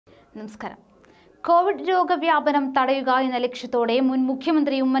നമസ്കാരം. കോവിഡ് രോഗവ്യാപനം തടയുക എന്ന ലക്ഷ്യത്തോടെ മുൻ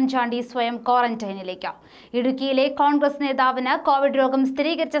മുഖ്യമന്ത്രി ഉമ്മൻ ചാണ്ടി സ്വയം ക്വാറന്റൈനിലേക്ക്. ഇടുക്കിയിലെ കോൺഗ്രസ് നേതാവിന് കോവിഡ് രോഗം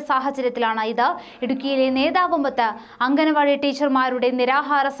സ്ഥിരീകരിച്ച സാഹചര്യത്തിലാണ് ഇത്. ഇടുക്കിയിലെ നേതാവുമൊത്ത് അംഗനവാടി ടീച്ചർമാരുടെ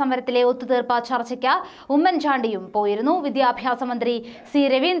നിരാഹാര സമരത്തിലെ ഒത്തുതീർപ്പ് ചർച്ചയ്ക്ക് ഉമ്മൻചാണ്ടിയും പോയിരുന്നു. വിദ്യാഭ്യാസ മന്ത്രി സി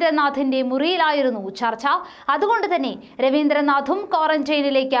രവീന്ദ്രനാഥിന്റെ മുറിയിലായിരുന്നു ചർച്ച. അതുകൊണ്ട് തന്നെ രവീന്ദ്രനാഥും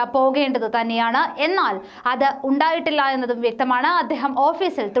ക്വാറന്റൈനിലേക്ക് പോകേണ്ടത് തന്നെയാണ്. എന്നാൽ അത് ഉണ്ടായിട്ടില്ല എന്നതും വ്യക്തമാണ്. അദ്ദേഹം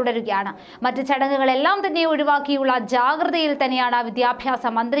ഓഫീസിൽ തുടരുകയാണ്. മറ്റ് ചടങ്ങുകളെല്ലാം തന്നെ ഒഴിവാക്കിയുള്ള ജാഗ്രതയിൽ തന്നെയാണ് വിദ്യാഭ്യാസ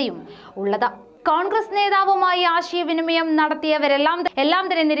മന്ത്രിയും ഉള്ളത്. കോൺഗ്രസ് നേതാവുമായി ആശയവിനിമയം നടത്തിയവരെല്ലാം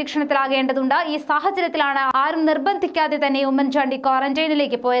തന്നെ നിരീക്ഷണത്തിലാകേണ്ടതുണ്ട്. ഈ സാഹചര്യത്തിലാണ് ആരും നിർബന്ധിക്കാതെ തന്നെ ഉമ്മൻചാണ്ടി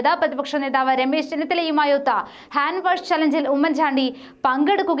ക്വാറന്റൈനിലേക്ക് പോയത്. പ്രതിപക്ഷ നേതാവ് രമേശ് ചെന്നിത്തലയുമായൊത്ത ഹാൻഡ് വാഷ് ചലഞ്ചിൽ ഉമ്മൻചാണ്ടി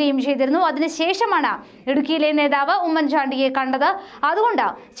പങ്കെടുക്കുകയും ചെയ്തിരുന്നു. അതിനുശേഷമാണ് ഇടുക്കിയിലെ നേതാവ് ഉമ്മൻചാണ്ടിയെ കണ്ടത്. അതുകൊണ്ട്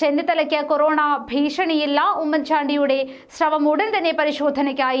ചെന്നിത്തലയ്ക്ക് കൊറോണ ഭീഷണിയില്ല. ഉമ്മൻചാണ്ടിയുടെ സ്രവം ഉടൻ തന്നെ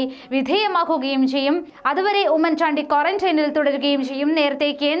പരിശോധനയ്ക്കായി വിധേയമാക്കുകയും ചെയ്യും. അതുവരെ ഉമ്മൻചാണ്ടി ക്വാറന്റൈനിൽ തുടരുകയും ചെയ്യും.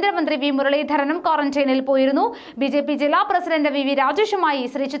 നേരത്തെ കേന്ദ്രമന്ത്രി വി മുരളീധരൻ ക്വാറന്റൈനിൽ പോയിരുന്നു. ബിജെപി ജില്ലാ പ്രസിഡന്റ് വി രാജേഷുമായി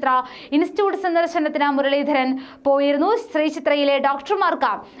ശ്രീചിത്ര ഇൻസ്റ്റിറ്റ്യൂട്ട് സന്ദർശനത്തിന് മുരളീധരൻ പോയിരുന്നു. ശ്രീചിത്രയിലെ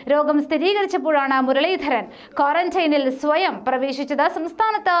ഡോക്ടർമാർക്ക് രോഗം സ്ഥിരീകരിച്ചപ്പോഴാണ് മുരളീധരൻ ക്വാറന്റൈനിൽ സ്വയം പ്രവേശിച്ചത്.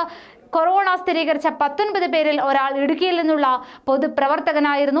 സംസ്ഥാനത്ത് കൊറോണ സ്ഥിരീകരിച്ച 19 പേരിൽ ഒരാൾ ഇടുക്കിയിൽ നിന്നുള്ള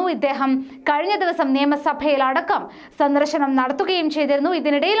പൊതുപ്രവർത്തകനായിരുന്നു. ഇദ്ദേഹം കഴിഞ്ഞ ദിവസം നിയമസഭയിൽ അടക്കം സന്ദർശനം നടത്തുകയും ചെയ്തിരുന്നു.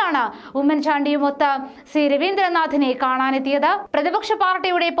 ഇതിനിടയിലാണ് ഉമ്മൻചാണ്ടിയുമൊത്ത് സി രവീന്ദ്രനാഥിനെ കാണാനെത്തിയത്. പ്രതിപക്ഷ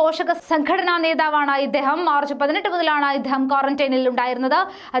പാർട്ടിയുടെ പോഷക സംഘടനാ നേതാവാണ് ഇദ്ദേഹം. മാർച്ച് 18 മുതലാണ് ഇദ്ദേഹം ക്വാറന്റൈനിൽ ഉണ്ടായിരുന്നത്.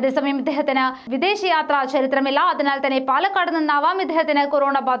 അതേസമയം ഇദ്ദേഹത്തിന് വിദേശയാത്രാ ചരിത്രമില്ല. അതിനാൽ തന്നെ പാലക്കാട് നിന്നാവാം ഇദ്ദേഹത്തിന്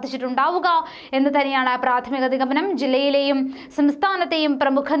കൊറോണ ബാധിച്ചിട്ടുണ്ടാവുക എന്ന് തന്നെയാണ് പ്രാഥമിക നിഗമനം. ജില്ലയിലെയും സംസ്ഥാനത്തെയും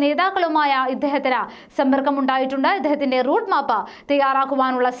പ്രമുഖ നേതാക്കൾ ഇദ്ദേഹത്തിന് സമ്പർക്കമുണ്ടായിട്ടുണ്ട്. ഇദ്ദേഹത്തിന്റെ റൂട്ട് മാപ്പ്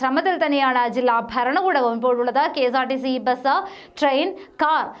തയ്യാറാക്കുവാനുള്ള ശ്രമത്തിൽ തന്നെയാണ് ജില്ലാ ഭരണകൂടവും ഇപ്പോഴുള്ളത്. KSRTC ബസ്, ട്രെയിൻ,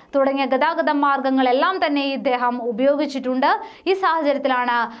 കാർ തുടങ്ങിയ ഗതാഗത മാർഗങ്ങളെല്ലാം തന്നെ ഇദ്ദേഹം ഉപയോഗിച്ചിട്ടുണ്ട്. ഈ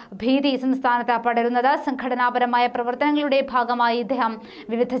സാഹചര്യത്തിലാണ് ഭീതി സംസ്ഥാനത്ത് പടരുന്നത്. സംഘടനാപരമായ പ്രവർത്തനങ്ങളുടെ ഭാഗമായി ഇദ്ദേഹം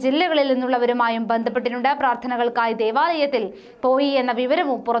വിവിധ ജില്ലകളിൽ നിന്നുള്ളവരുമായും ബന്ധപ്പെട്ടിട്ടുണ്ട്. പ്രാർത്ഥനകൾക്കായി ദേവാലയത്തിൽ പോയി എന്ന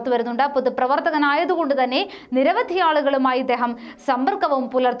വിവരവും പുറത്തു വരുന്നുണ്ട്. പൊതുപ്രവർത്തകനായതുകൊണ്ട് തന്നെ നിരവധി ആളുകളുമായി ഇദ്ദേഹം സമ്പർക്കവും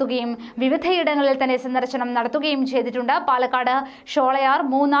പുലർത്തുകയും വിവിധയിടങ്ങളിൽ തന്നെ സന്ദർശനം നടത്തുകയും ചെയ്തിട്ടുണ്ട്. പാലക്കാട്, ഷോളയാർ,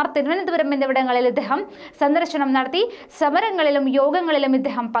 മൂന്നാർ, തിരുവനന്തപുരം എന്നിവിടങ്ങളിൽ ഇദ്ദേഹം സന്ദർശനം നടത്തി. സമരങ്ങളിലും യോഗങ്ങളിലും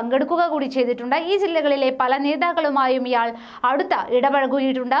ഇദ്ദേഹം പങ്കെടുക്കുക കൂടി ചെയ്തിട്ടുണ്ട്. ഈ ജില്ലകളിലെ പല നേതാക്കളുമായും ഇയാൾ അടുത്ത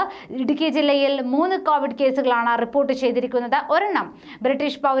ഇടപഴകിയിട്ടുണ്ട്. ഇടുക്കി ജില്ലയിൽ 3 കോവിഡ് കേസുകളാണ് റിപ്പോർട്ട് ചെയ്തിരിക്കുന്നത്. ഒരെണ്ണം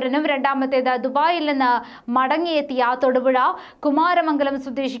ബ്രിട്ടീഷ് പൗരനും രണ്ടാമത്തേത് ദുബായിൽ നിന്ന് മടങ്ങിയെത്തിയ തൊടുപുഴ കുമാരമംഗലം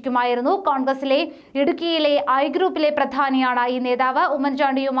സ്വദേശിക്കുമായിരുന്നു. കോൺഗ്രസിലെ ഇടുക്കിയിലെ ഐ ഗ്രൂപ്പിലെ പ്രധാനിയാണ് ഈ നേതാവ്.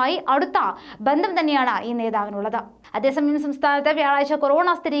 ഉമ്മൻചാണ്ടിയുമായി അടുത്ത ബന്ധം തന്നെയാണ് ഈ നേതാവിനുള്ളത്. അതേസമയം സംസ്ഥാനത്ത് വ്യാഴാഴ്ച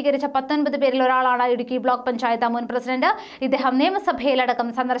കൊറോണ സ്ഥിരീകരിച്ച 19 പേരിൽ ഒരാളാണ് ഇടുക്കി ബ്ലോക്ക് പഞ്ചായത്ത് മുൻ പ്രസിഡന്റ്. ഇദ്ദേഹം നിയമസഭയിലടക്കം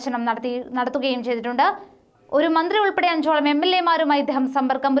സന്ദർശനം നടത്തുകയും ചെയ്തിട്ടുണ്ട്. ഒരു മന്ത്രി ഉൾപ്പെടെ 5ഓളം MLA-മാരുമായി ഇദ്ദേഹം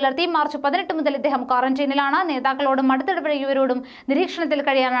സമ്പർക്കം പുലർത്തി. മാർച്ച് 18 മുതൽ ഇദ്ദേഹം ക്വാറന്റൈനിലാണ്. നേതാക്കളോടും അടുത്തിടപഴകിയവരോടും നിരീക്ഷണത്തിൽ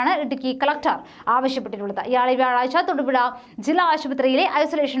കഴിയാനാണ് ഇടുക്കി കളക്ടർ ആവശ്യപ്പെട്ടിട്ടുള്ളത്. ഇയാളെ വ്യാഴാഴ്ച തൊടുപുഴ ജില്ലാ ആശുപത്രിയിലെ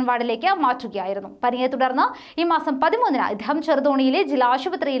ഐസൊലേഷൻ വാർഡിലേക്ക് മാറ്റുകയായിരുന്നു. പനിയെ തുടർന്ന് ഈ മാസം 13-ന് ഇദ്ദേഹം ചെറുതോണിയിലെ ജില്ലാ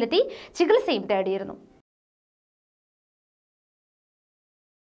ആശുപത്രിയിലെത്തി ചികിത്സയും തേടിയിരുന്നു.